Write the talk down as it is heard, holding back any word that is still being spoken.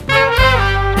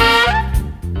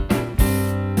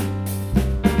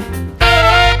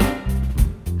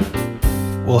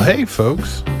hey,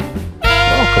 folks.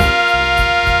 Welcome.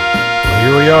 Well,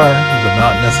 here we are, the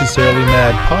Not Necessarily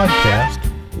Mad podcast,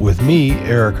 with me,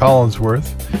 Eric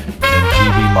Hollinsworth, and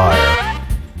GB Meyer.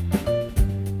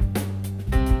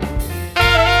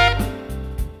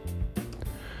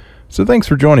 So thanks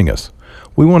for joining us.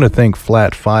 We want to thank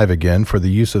Flat 5 again for the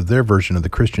use of their version of the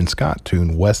Christian Scott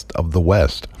tune, West of the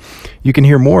West. You can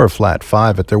hear more of Flat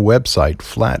 5 at their website,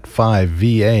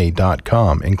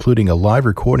 flat5va.com, including a live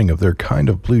recording of their Kind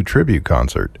of Blue tribute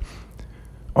concert.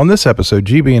 On this episode,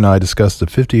 GB and I discussed the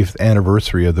 50th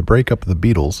anniversary of the breakup of the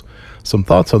Beatles, some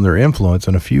thoughts on their influence,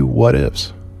 and a few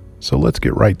what-ifs. So let's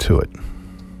get right to it.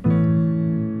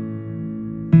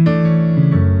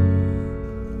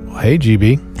 Hey,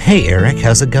 GB. Hey, Eric.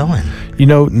 How's it going? You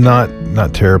know,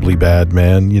 not terribly bad,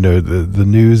 man. You know, the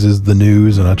news is the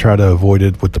news, and I try to avoid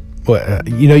it with the...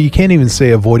 You know, you can't even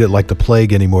say avoid it like the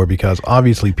plague anymore, because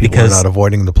obviously people are not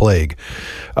avoiding the plague.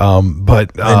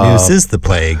 But the news is the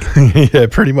plague. Yeah,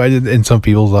 pretty much in some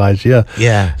people's eyes. Yeah.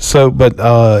 Yeah. So, but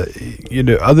you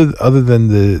know, other than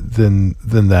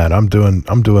that,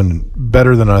 I'm doing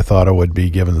better than I thought I would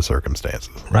be given the circumstances.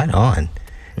 Right on.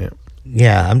 Yeah.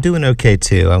 Yeah, I'm doing okay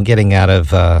too. I'm getting out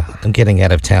of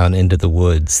town into the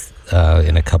woods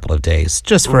in a couple of days,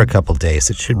 just for a couple of days.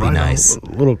 It should be nice. A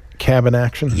little cabin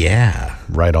action. Yeah.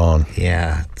 Right on.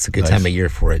 Yeah, it's a good time of year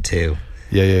for it too.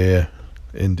 Yeah.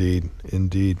 Indeed.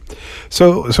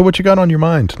 So what you got on your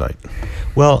mind tonight?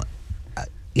 Well,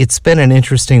 it's been an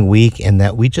interesting week in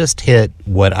that we just hit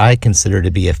what I consider to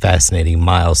be a fascinating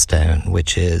milestone,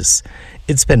 which is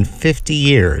it's been 50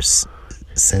 years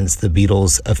since the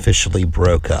Beatles officially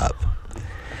broke up,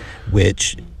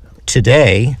 which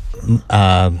today,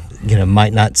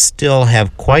 might not still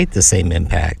have quite the same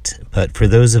impact. But for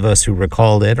those of us who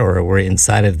recalled it or were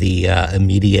inside of the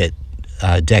immediate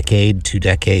decade, 2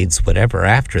 decades, whatever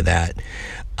after that,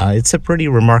 it's a pretty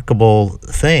remarkable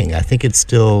thing. I think it's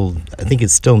still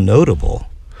notable.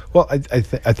 Well, I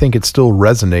think it still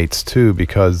resonates too,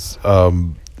 because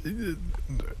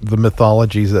the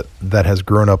mythologies that has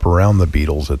grown up around the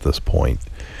Beatles at this point.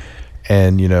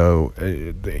 And,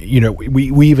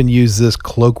 we even use this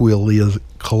colloquialism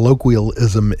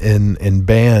in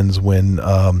bands when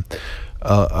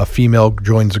a female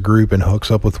joins a group and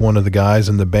hooks up with one of the guys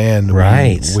in the band.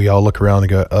 Right. We all look around and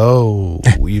go, oh,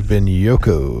 we've been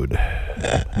yokoed.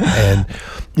 And,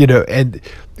 and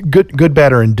good,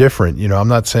 bad, or indifferent. I'm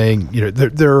not saying,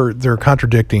 there are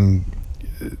contradicting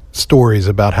stories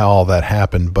about how all that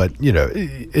happened, but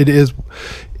it is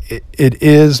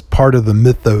part of the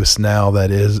mythos now that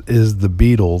is the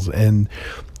Beatles. And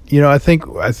I think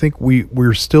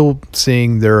we're still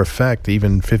seeing their effect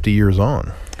even 50 years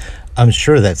on. I'm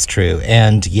sure that's true.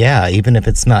 And yeah, even if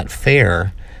it's not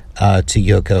fair to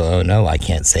Yoko Ono, I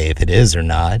can't say if it is or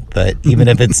not, but even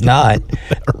if it's not,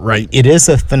 right, it is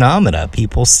a phenomena.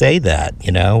 People say that,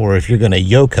 or if you're going to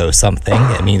Yoko something,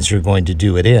 it means you're going to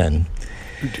do it in.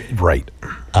 Right.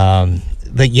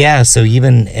 But yeah, so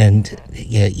even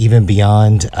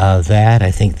beyond that,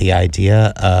 I think the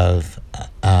idea of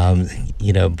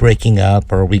breaking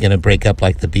up, or are we going to break up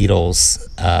like the Beatles?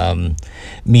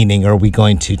 Meaning, are we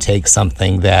going to take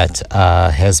something that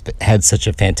has had such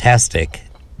a fantastic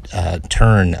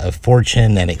turn of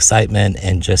fortune and excitement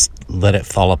and just let it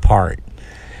fall apart?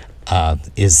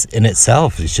 Is in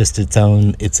itself, it's just its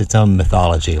own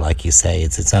mythology, like you say.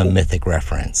 It's its own mythic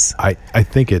reference. I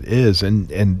think it is,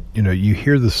 and you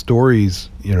hear the stories.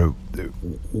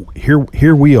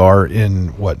 Here we are in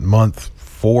what, month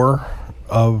 4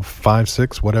 of 5,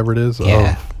 6, whatever it is,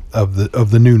 of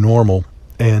the new normal,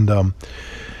 and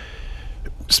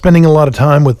spending a lot of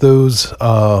time with those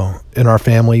in our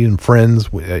family and friends,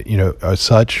 as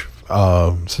such,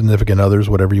 significant others,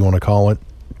 whatever you want to call it.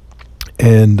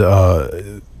 And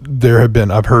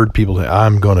I've heard people say,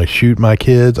 I'm going to shoot my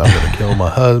kids, I'm going to kill my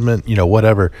husband,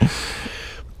 whatever.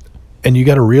 And you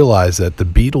got to realize that the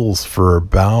Beatles for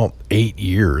about 8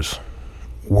 years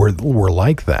were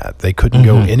like that. They couldn't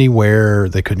go anywhere.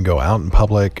 They couldn't go out in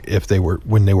public.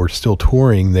 When they were still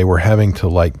touring, they were having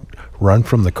to run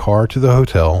from the car to the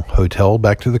hotel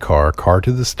back to the car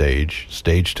to the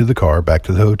stage to the car, back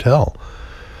to the hotel.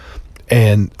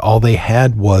 And all they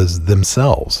had was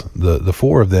themselves, the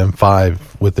 4 of them,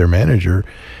 5 with their manager.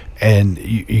 And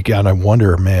you gotta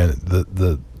wonder, man,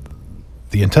 the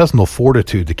intestinal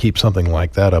fortitude to keep something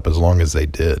like that up as long as they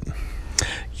did.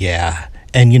 Yeah.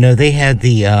 And, they had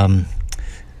the,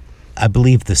 I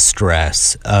believe, the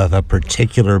stress of a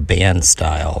particular band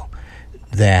style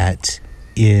that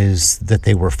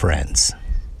they were friends.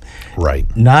 Right.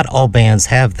 Not all bands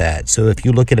have that. So if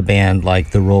you look at a band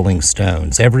like the Rolling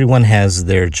Stones, everyone has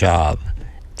their job,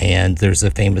 And there's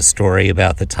a famous story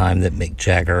about the time that Mick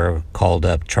Jagger called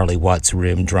up Charlie Watts'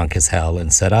 room drunk as hell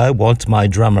and said, "I want my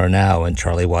drummer now." And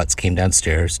Charlie Watts came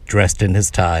downstairs, dressed in his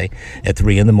tie, at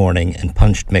 3 a.m. and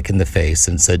punched Mick in the face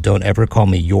and said, "Don't ever call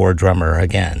me your drummer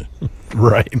again."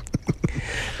 Right.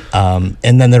 And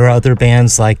then there are other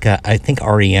bands like, I think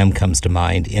REM comes to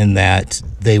mind, in that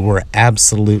they were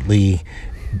absolutely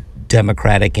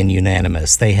democratic and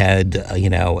unanimous. They had,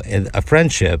 a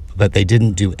friendship, but they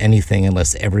didn't do anything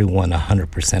unless everyone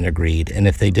 100% agreed. And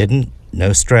if they didn't,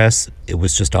 no stress. It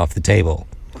was just off the table.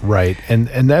 Right. And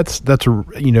that's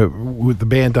with the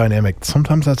band dynamic,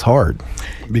 sometimes that's hard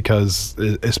because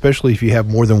especially if you have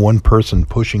more than one person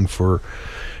pushing for,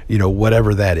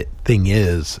 whatever that thing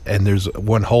is, and there's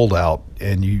one holdout,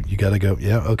 and you got to go,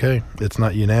 yeah, okay, it's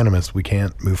not unanimous, we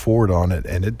can't move forward on it,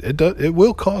 and it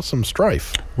will cause some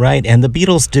strife. Right, and the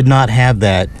Beatles did not have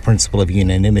that principle of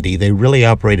unanimity. They really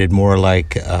operated more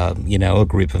like, a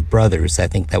group of brothers. I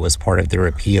think that was part of their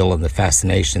appeal, and the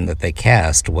fascination that they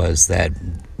cast was that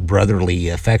brotherly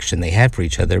affection they had for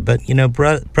each other. But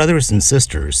brothers and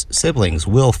sisters, siblings,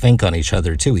 will think on each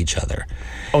other to each other.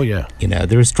 Oh yeah.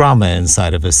 There's drama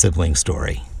inside of a sibling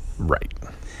story. Right.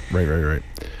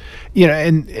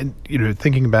 And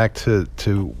thinking back to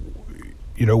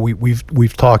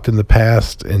we've talked in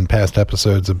past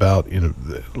episodes about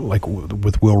like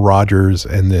with Will Rogers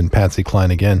and then Patsy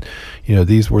Cline again.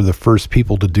 These were the first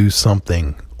people to do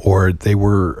something, or they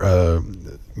were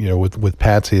with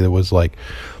Patsy, that was like,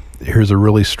 here's a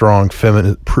really strong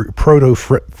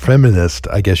proto-feminist,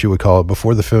 I guess you would call it,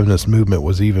 before the feminist movement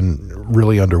was even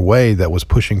really underway, that was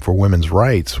pushing for women's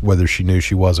rights, whether she knew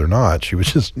she was or not. She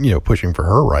was just, pushing for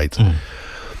her rights.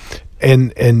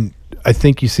 And I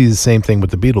think you see the same thing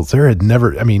with the Beatles. There had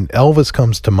never, Elvis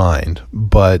comes to mind,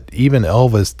 but even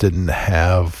Elvis didn't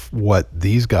have what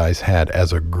these guys had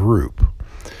as a group.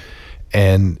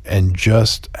 And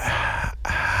just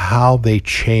how they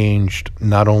changed,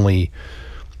 not only,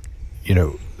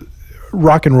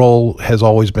 rock and roll has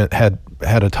always had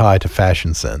a tie to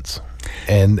fashion sense,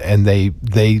 and they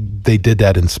did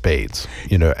that in spades.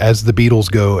 As the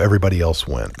Beatles go, everybody else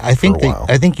went. I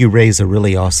think you raise a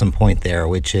really awesome point there,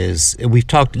 which is we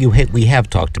have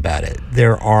talked about it.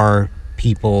 There are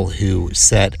people who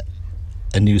set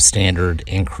a new standard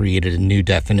and created a new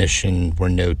definition where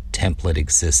no template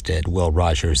existed. Will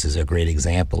Rogers is a great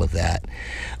example of that.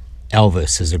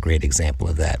 Elvis is a great example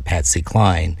of that. Patsy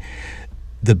Cline.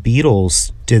 The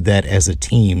Beatles did that as a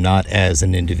team, not as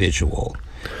an individual.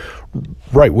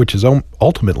 Right, which is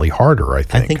ultimately harder, I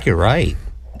think. I think you're right.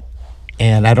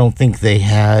 And I don't think they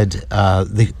had,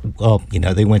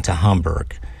 they went to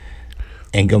Hamburg.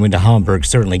 And going to Hamburg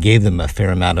certainly gave them a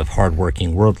fair amount of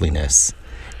hardworking worldliness.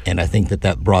 And I think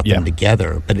that brought them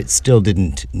together, but it still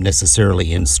didn't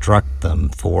necessarily instruct them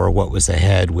for what was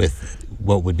ahead with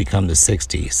what would become the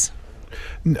 60s.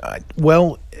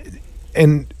 Well,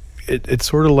 and it's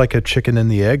sort of like a chicken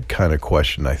and the egg kind of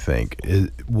question, I think.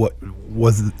 Were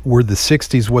the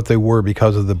 60s what they were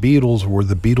because of the Beatles? Were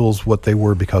the Beatles what they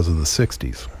were because of the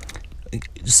 60s?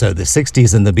 So the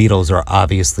 60s and the Beatles are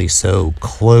obviously so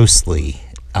closely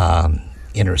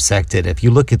intersected. If you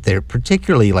look at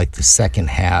particularly like the second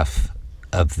half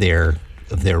of their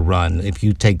run, if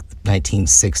you take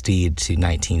 1960 to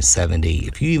 1970,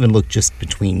 if you even look just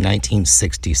between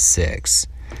 1966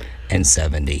 and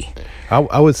 70.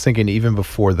 I was thinking even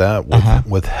before that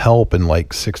with Help in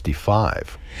like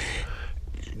 65.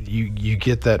 You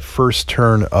get that first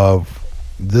turn of,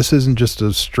 this isn't just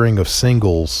a string of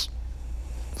singles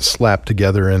slapped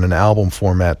together in an album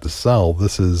format to sell.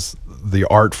 This is the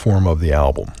art form of the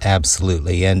album.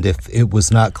 Absolutely. And if it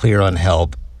was not clear on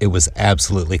Help, it was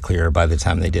absolutely clear by the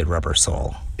time they did Rubber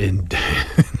Soul. In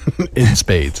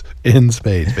spades,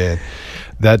 man.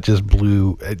 That just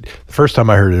blew. The first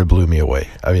time I heard it blew me away.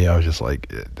 I was just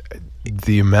like,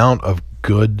 the amount of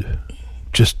good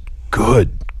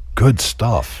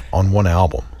stuff on one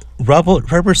album.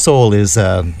 Rubber Soul is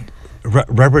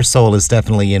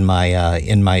definitely in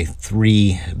my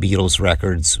three Beatles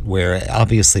records, where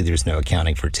obviously there's no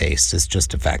accounting for taste. It's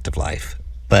just a fact of life.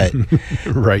 But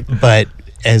right. But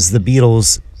as the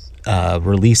Beatles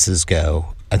releases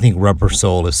go, I think Rubber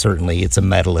Soul is certainly, it's a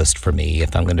medalist for me.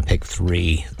 If I'm going to pick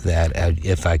three, that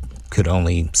if I could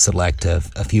only select a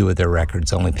few of their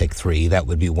records, only pick three, that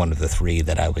would be one of the three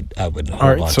that I would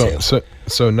hold on to.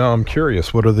 So now I'm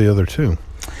curious, what are the other two?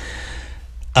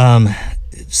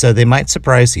 So they might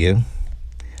surprise you,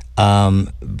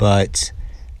 but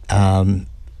one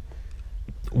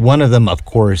of them, of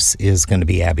course, is going to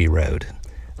be Abbey Road.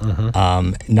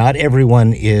 Not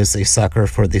everyone is a sucker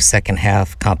for the second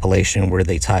half compilation where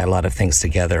they tie a lot of things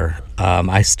together.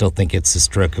 I still think it's a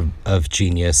stroke of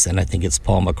genius, and I think it's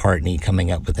Paul McCartney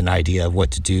coming up with an idea of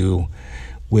what to do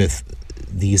with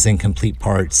these incomplete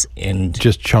parts and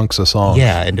just chunks of songs.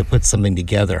 Yeah, and to put something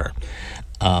together.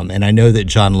 And I know that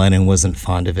John Lennon wasn't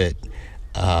fond of it.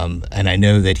 And I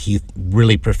know that he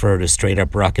really preferred a straight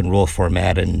up rock and roll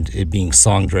format and it being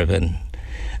song driven.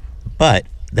 But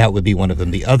that would be one of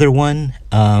them. The other one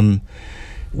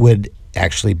would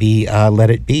actually be Let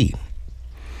It Be.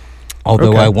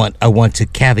 Although Okay. I want to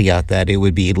caveat that it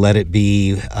would be Let It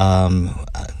Be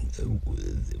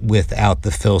without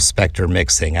the Phil Spector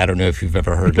mixing. I don't know if you've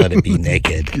ever heard Let It Be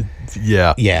naked.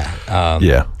 Yeah. Yeah.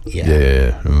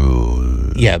 Yeah.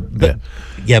 Ooh. Yeah, but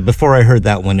before I heard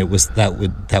that one, it was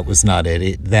that was not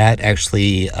it. That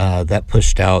actually that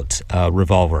pushed out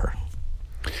Revolver.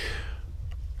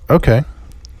 Okay.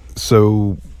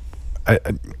 So,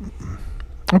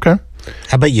 okay.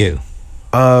 How about you?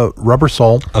 Rubber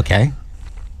Soul, Okay.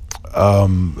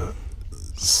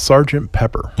 Sergeant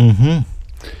Pepper. Mm-hmm.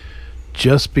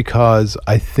 Just because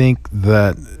I think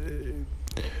that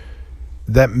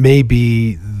may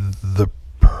be the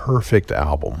perfect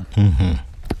album. Mm-hmm.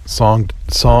 Song,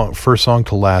 first song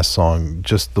to last song,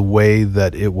 just the way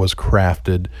that it was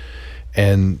crafted,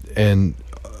 and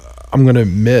I'm going to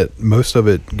admit most of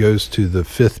it goes to the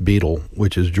fifth Beatle,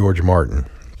 which is George Martin.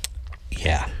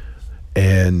 Yeah.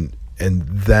 And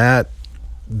that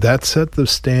set the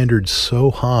standard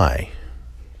so high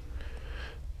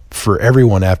for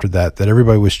everyone after that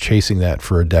everybody was chasing that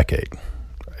for a decade.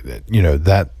 You know,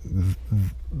 that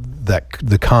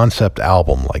the concept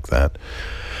album like that.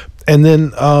 And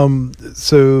then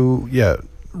so yeah,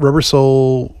 Rubber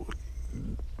Soul,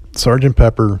 Sgt.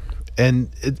 Pepper, and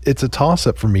it's a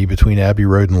toss-up for me between Abbey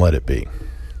Road and Let It Be.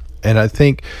 And I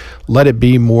think Let It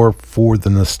Be more for the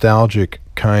nostalgic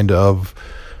kind of,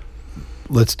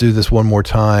 let's do this one more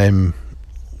time,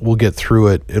 we'll get through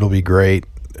it, it'll be great,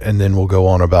 and then we'll go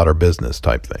on about our business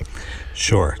type thing.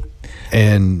 Sure.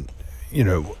 And, you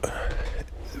know,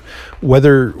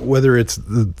 whether it's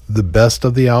the best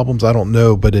of the albums, I don't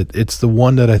know, but it's the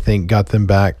one that I think got them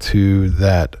back to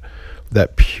that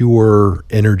pure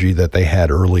energy that they had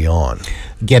early on.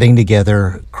 Getting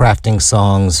together, crafting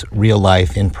songs, real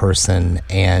life in person,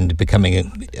 and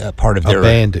becoming a part of their a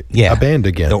band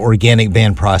again. The organic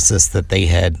band process that they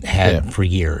had for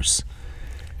years.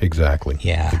 Exactly.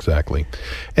 Yeah. Exactly.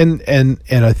 And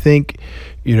I think,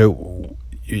 you know,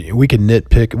 we could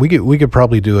nitpick. We could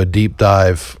probably do a deep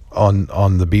dive on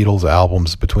the Beatles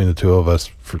albums between the two of us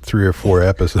for 3 or 4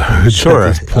 episodes. Sure.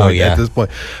 At this point. Oh, yeah. At this point,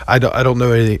 I don't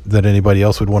know that anybody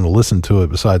else would want to listen to it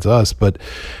besides us. But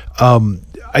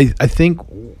I think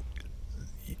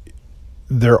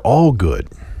they're all good.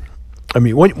 I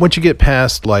mean, once you get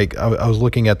past, like, I was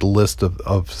looking at the list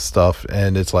of stuff,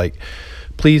 and it's like,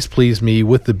 Please Please Me,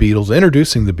 With the Beatles,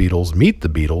 Introducing the Beatles, Meet the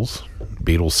Beatles,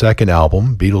 Beatles' second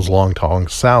album, Beatles' Long Tall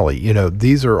Sally. You know,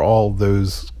 these are all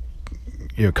those,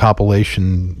 you know,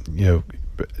 compilation, you know,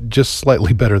 just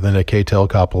slightly better than a K-Tel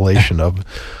compilation of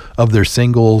their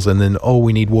singles, and then, oh,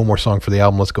 we need one more song for the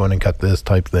album, let's go in and cut this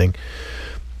type thing.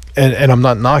 And I'm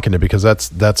not knocking it, because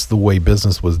that's the way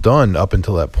business was done up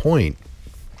until that point.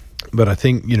 But I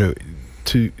think, you know,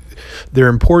 to their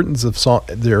importance of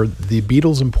the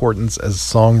Beatles' importance as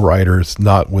songwriters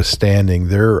notwithstanding,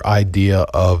 their idea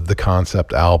of the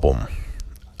concept album,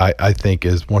 I think,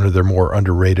 is one of their more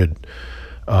underrated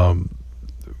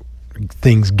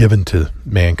things given to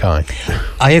mankind.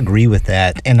 I agree with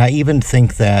that, and I even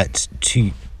think that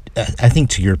I think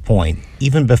to your point,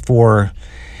 even before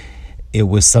it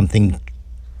was something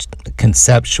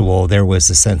conceptual, there was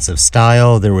a sense of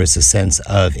style, there was a sense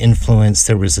of influence,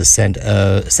 there was a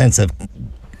sense of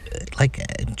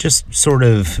like just sort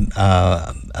of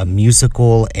a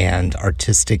musical and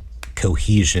artistic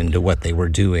cohesion to what they were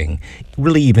doing,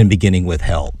 really even beginning with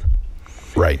Help.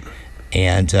 Right.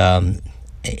 And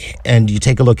you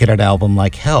take a look at an album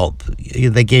like Help,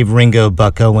 they gave Ringo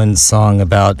Buck Owens' song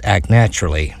about Act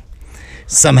Naturally.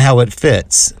 Somehow it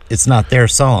fits. It's not their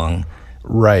song.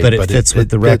 Right, but it fits with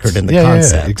the record and the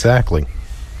concept. Yeah, exactly.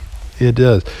 It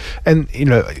does. And, you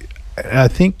know, I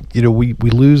think, you know, we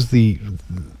lose the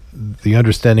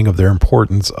understanding of their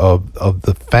importance of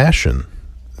the fashion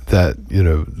that, you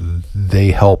know,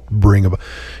 they help bring about.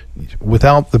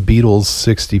 Without the Beatles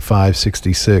 65,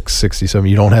 66, 67,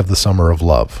 you don't have the Summer of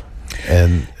Love.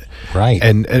 And right.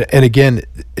 And again,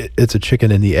 it's a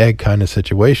chicken and the egg kind of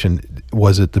situation.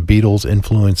 Was it the Beatles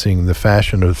influencing the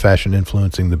fashion, or the fashion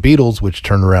influencing the Beatles, which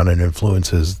turn around and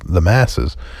influences the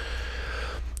masses?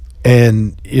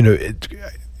 And, you know,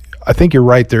 I think you're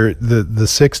right there. The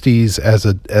 '60s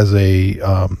as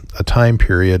a time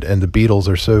period, and the Beatles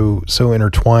are so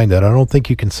intertwined that I don't think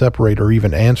you can separate or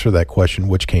even answer that question,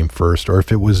 which came first, or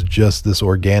if it was just this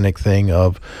organic thing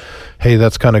of, hey,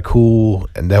 that's kind of cool,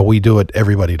 and now we do it,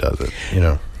 everybody does it,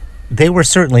 They were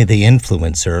certainly the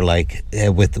influencer, like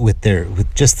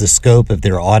with just the scope of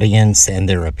their audience and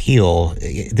their appeal.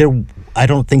 I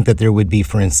don't think that there would be,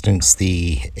 for instance,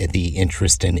 the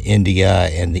interest in India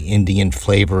and the Indian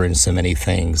flavor in so many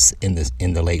things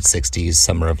in the late '60s,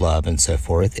 Summer of Love and so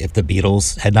forth, if the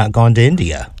Beatles had not gone to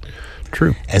India.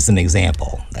 True. As an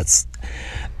example,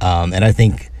 and I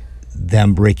think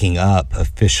them breaking up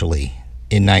officially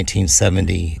in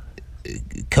 1970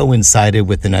 coincided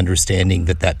with an understanding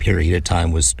that period of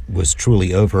time was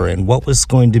truly over, and what was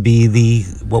going to be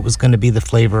the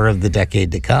flavor of the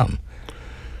decade to come.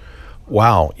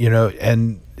 Wow,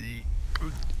 and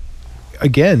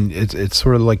again, it's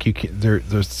sort of like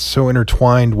they're so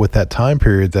intertwined with that time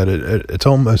period that it's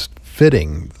almost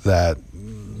fitting that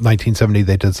 1970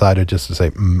 they decided just to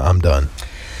say, I'm done.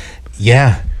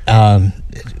 Yeah,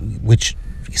 which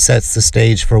sets the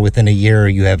stage for within a year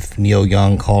you have Neil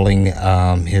Young calling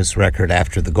his record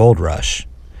After the Gold Rush.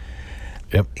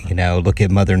 Yep. Look at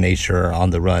Mother Nature on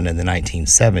the Run in the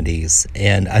 1970s.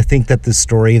 And I think that the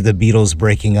story of the Beatles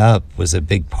breaking up was a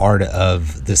big part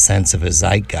of the sense of a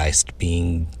zeitgeist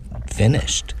being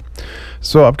finished.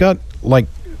 So I've got like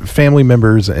family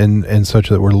members and such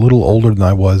that were a little older than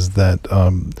I was that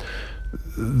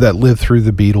lived through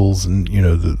the Beatles, and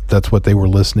that's what they were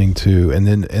listening to, and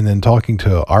then talking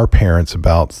to our parents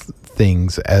about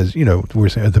things, as we're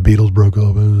saying the Beatles broke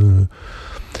up,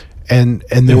 and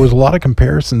there was a lot of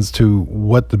comparisons to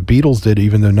what the Beatles did,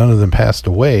 even though none of them passed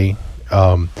away,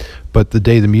 but the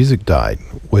day the music died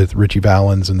with Ritchie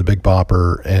Valens and the Big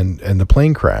Bopper and the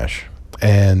plane crash,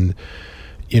 and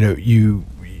it's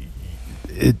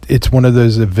one of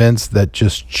those events that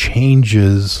just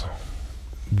changes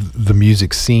the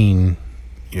music scene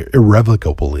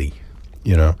irrevocably,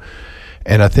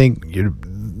 and I think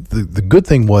the good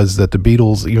thing was that the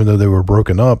Beatles, even though they were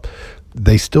broken up,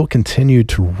 they still continued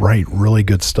to write really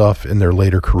good stuff in their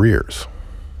later careers.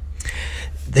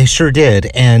 They sure did.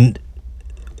 And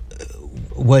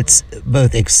what's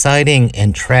both exciting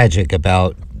and tragic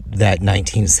about that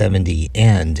 1970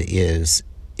 end is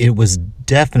it was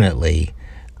definitely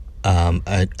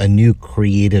a new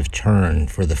creative turn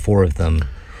for the four of them.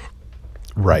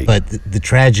 Right. But the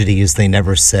tragedy is they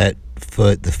never set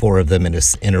foot, the four of them,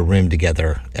 in a room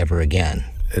together ever again.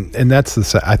 And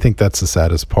that's I think that's the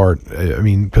saddest part. I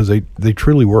mean, because they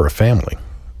truly were a family.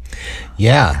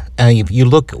 Yeah. If you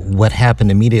look what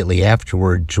happened immediately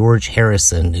afterward, George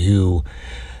Harrison, who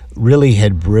really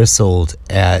had bristled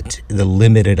at the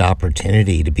limited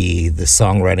opportunity to be the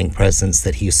songwriting presence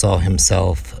that he saw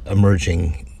himself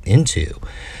emerging into,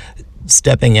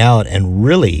 stepping out and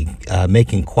really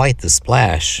making quite the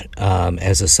splash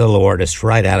as a solo artist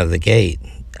right out of the gate.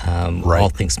 Right. All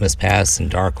Things Must Pass and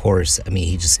Dark Horse. I mean,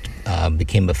 he just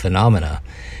became a phenomena.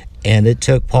 And it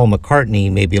took Paul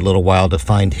McCartney maybe a little while to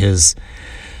find his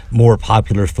more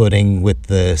popular footing with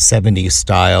the 70s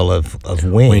style of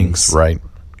Wings. Right.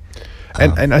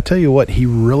 And I tell you what, he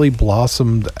really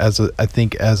blossomed as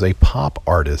a pop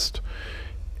artist.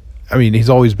 I mean, he's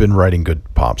always been writing good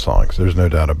pop songs. There's no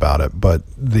doubt about it. But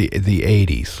the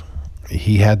 80s,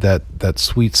 he had that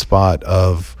sweet spot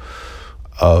of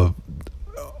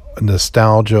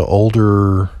nostalgia,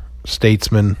 older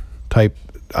statesman type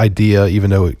idea, even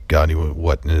though he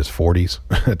was in his 40s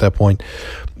at that point,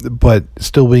 but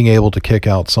still being able to kick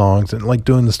out songs and like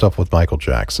doing the stuff with Michael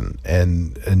Jackson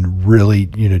and really,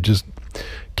 just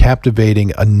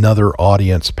captivating another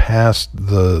audience past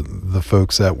the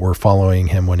folks that were following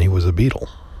him when he was a Beatle.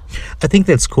 I think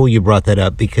that's cool you brought that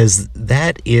up, because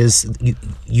that is,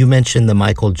 you mentioned the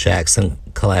Michael Jackson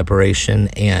collaboration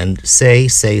and Say,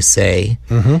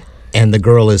 Mm-hmm. and The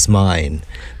Girl Is Mine.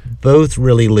 Both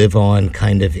really live on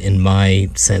kind of in my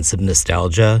sense of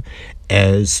nostalgia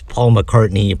as Paul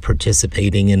McCartney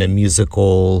participating in a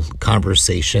musical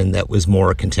conversation that was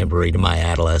more contemporary to my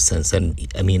adolescence. And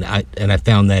I mean, I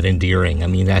found that endearing. I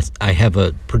mean, I have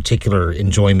a particular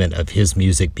enjoyment of his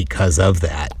music because of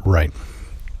that. Right.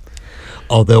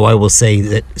 Although I will say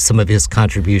that some of his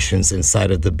contributions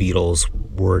inside of the Beatles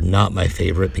were not my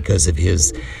favorite because of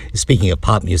his, speaking of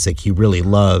pop music, he really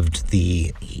loved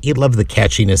the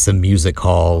catchiness of music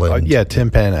hall and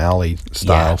Tin Pan Alley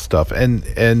style stuff. And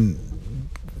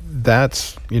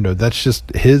that's, that's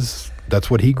just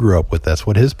that's what he grew up with. That's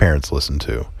what his parents listened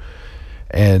to.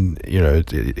 And,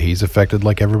 he's affected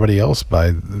like everybody else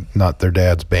by not their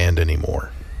dad's band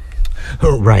anymore.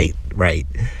 Right.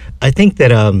 I think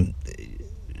that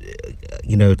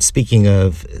speaking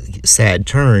of sad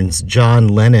turns, John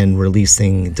Lennon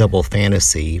releasing Double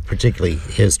Fantasy, particularly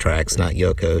his tracks, not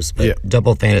Yoko's, but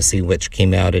Double Fantasy, which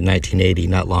came out in 1980,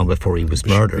 not long before he was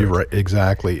murdered. You're right,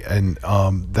 exactly. And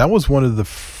that was one of the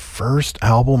first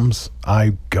albums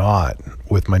I got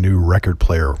with my new record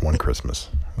player one Christmas.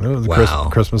 It was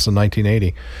Christmas of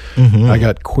 1980. Mm-hmm. I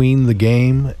got Queen, The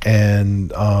Game, and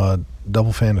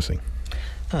Double Fantasy.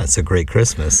 It's a great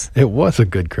Christmas. It was a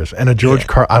good Christmas. And a George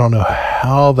I don't know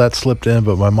how that slipped in,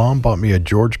 but my mom bought me a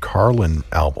George Carlin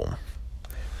album.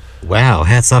 Wow,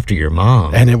 hats off to your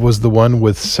mom. And it was the one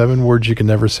with 7 words you can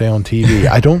never say on TV.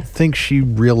 I don't think she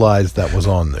realized that was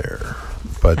on there.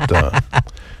 But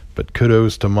but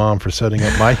kudos to Mom for setting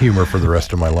up my humor for the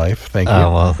rest of my life. Thank you.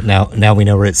 Oh, well, now we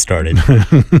know where it started.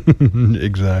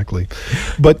 Exactly.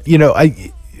 But,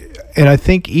 I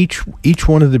think each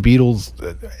one of the Beatles,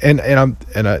 and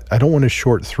I don't want to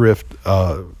short thrift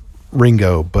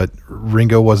Ringo, but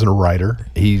Ringo wasn't a writer.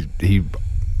 He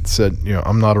said,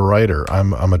 I'm not a writer.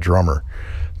 I'm a drummer.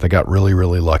 They got really,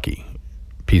 really lucky.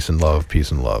 Peace and love,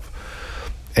 peace and love.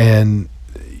 And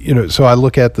so I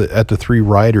look at the 3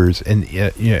 writers, and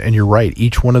and you're right.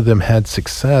 Each one of them had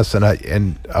success, and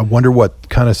I wonder what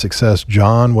kind of success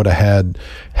John would have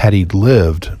had he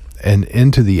lived. And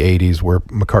into the 80s, where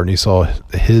McCartney saw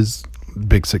his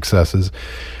big successes.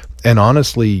 And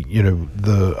honestly,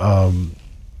 the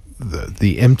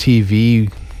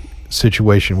MTV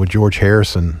situation with George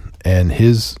Harrison and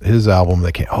his album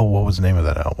that came, what was the name of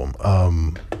that album?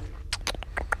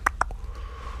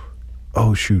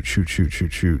 Shoot.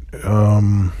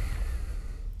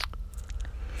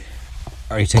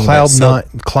 Are you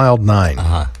talking Cloud Nine?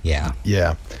 Yeah.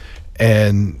 Yeah.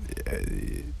 And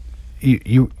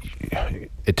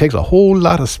it takes a whole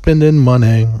lot of spending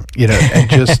money, and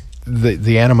just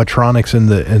the animatronics in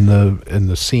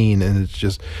the scene, and it's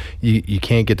just you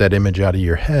can't get that image out of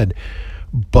your head.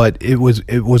 But it was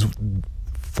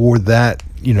for that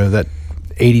that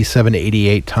 87 to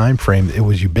 88 time frame, it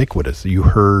was ubiquitous. You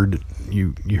heard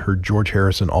George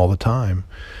Harrison all the time.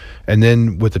 And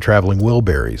then with the Traveling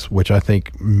Wilburys, which I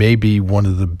think may be one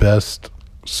of the best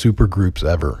super groups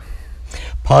ever.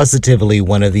 Positively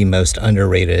one of the most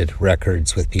underrated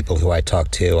records with people who I talk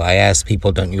to. I ask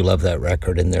people, don't you love that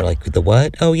record? And they're like, the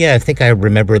what? Oh, yeah, I think I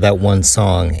remember that one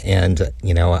song. And,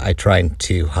 I try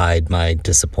to hide my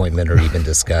disappointment or even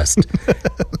disgust.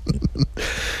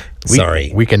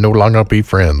 Sorry. We can no longer be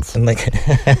friends. I'm like...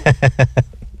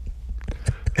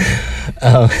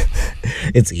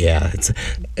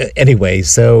 Anyway,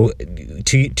 so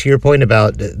to your point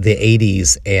about the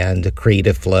 80s and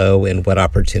creative flow and what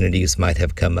opportunities might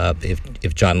have come up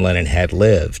if John Lennon had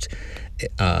lived,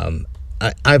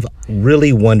 I've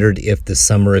really wondered if the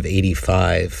summer of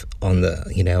 85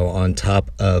 on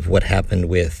top of what happened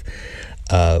with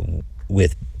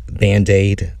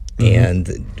Band-Aid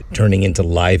and turning into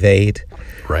Live Aid,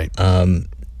 right?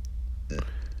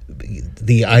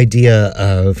 The idea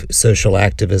of social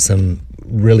activism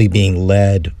really being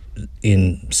led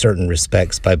in certain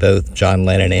respects by both John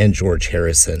Lennon and George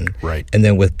Harrison. Right. And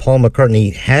then with Paul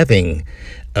McCartney having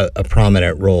a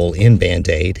prominent role in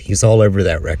Band-Aid, he's all over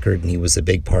that record, and he was a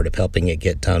big part of helping it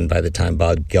get done by the time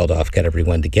Bob Geldof got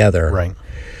everyone together. Right.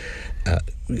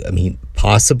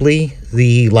 Possibly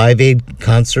the Live Aid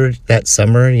concert that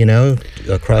summer,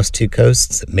 across 2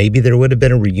 coasts, maybe there would have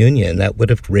been a reunion that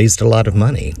would have raised a lot of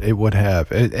money. It would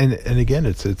have. And again,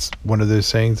 it's one of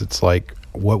those things, it's like,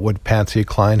 what would Patsy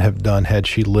Cline have done had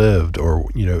she lived? Or,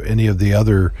 any of the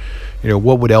other,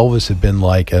 what would Elvis have been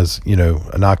like as,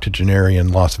 an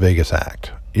octogenarian Las Vegas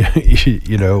act?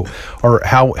 Or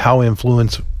how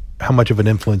much of an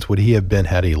influence would he have been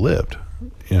had he lived?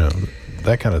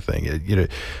 That kind of thing.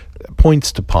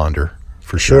 Points to ponder,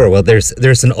 for sure. Sure. Well,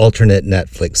 there's an alternate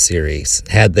Netflix series.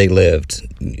 Had they lived,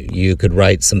 you could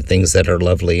write some things that are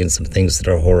lovely and some things that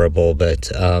are horrible.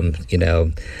 But I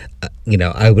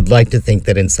would like to think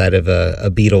that inside of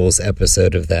a Beatles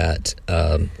episode of that,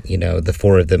 the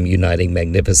 4 of them uniting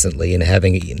magnificently and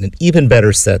having an even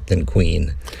better set than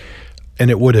Queen.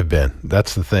 And it would have been.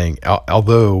 That's the thing.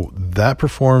 Although that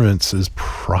performance is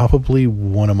probably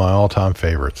one of my all-time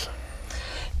favorites.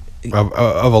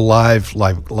 Of a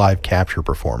live capture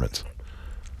performance.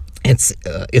 It's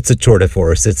a tour de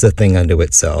force. It's a thing unto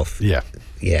itself. Yeah.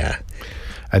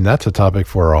 And that's a topic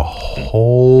for a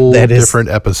whole different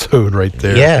episode right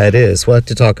there. Yeah, it is. We'll have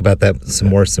to talk about that some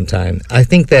more sometime. I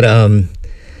think that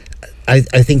I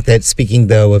think that speaking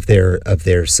though of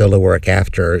their solo work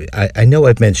after, I know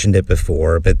I've mentioned it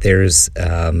before, but there's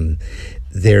a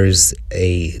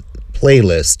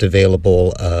playlist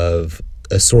available of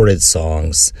assorted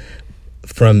songs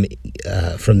from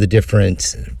the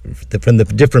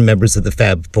different members of the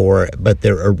Fab Four, but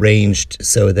they're arranged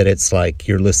so that it's like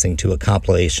you're listening to a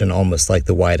compilation, almost like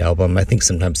the White Album. I think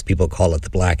sometimes people call it the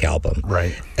Black Album,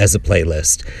 right, as a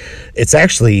playlist.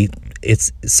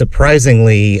 It's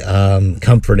surprisingly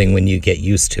comforting when you get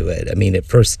used to it. I mean, at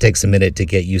first it takes a minute to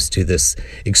get used to this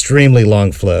extremely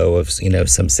long flow of,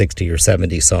 some 60 or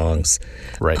 70 songs.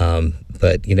 Right.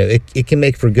 But, it can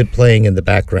make for good playing in the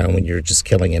background when you're just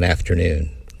killing an afternoon.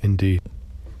 Indeed.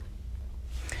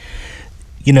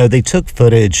 They took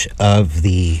footage of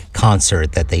the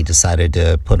concert that they decided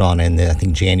to put on in, I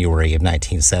think, January of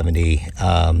 1970.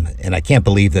 And I can't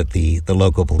believe that the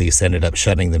local police ended up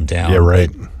shutting them down. Yeah, right.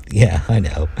 Yeah, I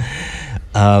know.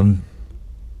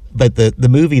 But the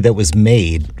movie that was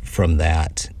made from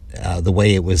that, the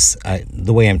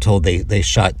way I'm told, they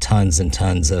shot tons and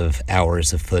tons of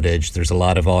hours of footage. There's a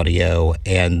lot of audio,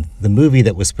 and the movie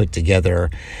that was put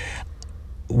together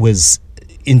was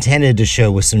intended to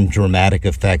show with some dramatic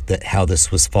effect that how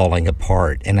this was falling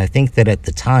apart. And I think that at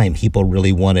the time, people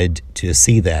really wanted to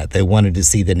see that. They wanted to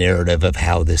see the narrative of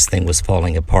how this thing was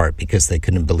falling apart because they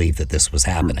couldn't believe that this was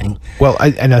happening. Well,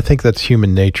 I think that's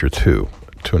human nature too,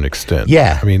 to an extent.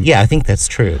 Yeah, I think that's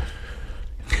true.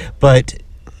 But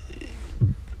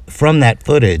from that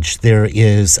footage, there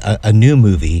is a new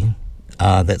movie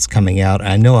that's coming out.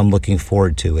 I know I'm looking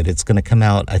forward to it. It's going to come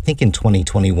out, I think, in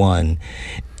 2021.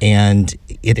 And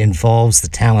it involves the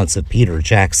talents of Peter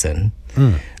Jackson,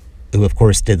 who, of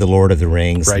course, did The Lord of the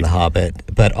Rings and The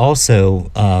Hobbit, but also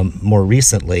more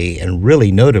recently and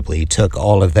really notably took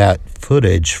all of that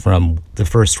footage from the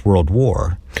First World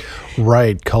War.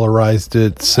 Right, colorized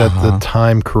it, set the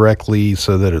time correctly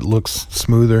so that it looks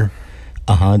smoother.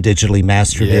 Digitally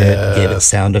mastered it, gave it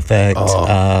sound effect.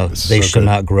 They shall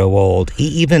not grow old.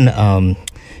 He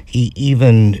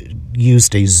even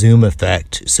used a zoom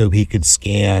effect so he could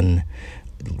scan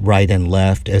right and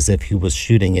left as if he was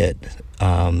shooting it,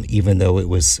 even though it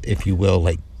was, if you will,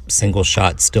 like single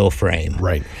shot still frame.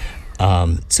 Right.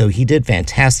 So he did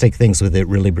fantastic things with it,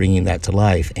 really bringing that to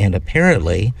life. And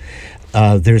apparently,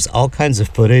 there's all kinds of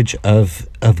footage of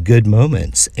good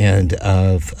moments and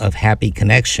of happy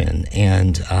connection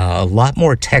and a lot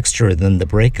more texture than the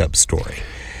breakup story.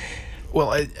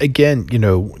 Well, again,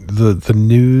 the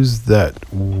news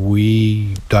that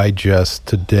we digest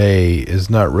today is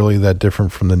not really that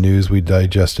different from the news we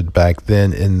digested back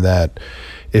then, in that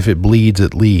if it bleeds,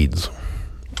 it leads.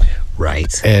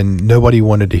 Right. And nobody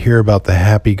wanted to hear about the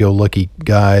happy-go-lucky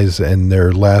guys and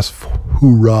their last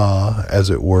hoorah, as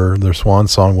it were, their swan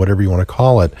song, whatever you want to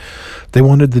call it. They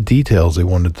wanted the details. They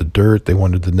wanted the dirt. They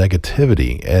wanted the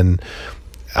negativity. And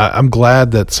I'm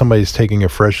glad that somebody's taking a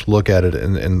fresh look at it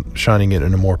and shining it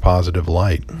in a more positive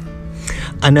light.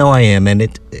 I know I am,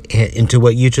 and into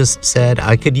what you just said,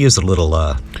 I could use a little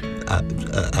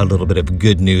bit of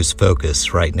good news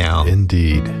focus right now.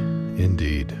 Indeed.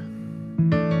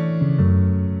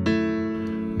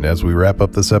 And as we wrap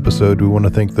up this episode, we want to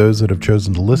thank those that have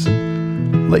chosen to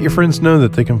listen. Let your friends know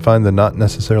that they can find the Not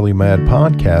Necessarily Mad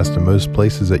podcast in most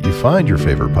places that you find your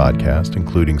favorite podcast,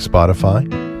 including Spotify,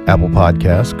 Apple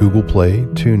Podcasts, Google Play,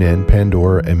 TuneIn,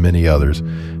 Pandora, and many others,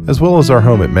 as well as our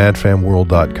home at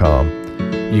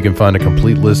madfanworld.com. You can find a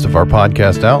complete list of our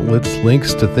podcast outlets,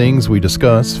 links to things we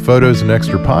discuss, photos, and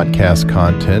extra podcast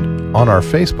content on our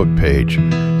Facebook page.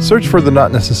 Search for the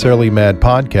Not Necessarily Mad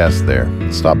podcast there.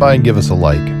 Stop by and give us a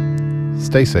like.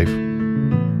 Stay safe.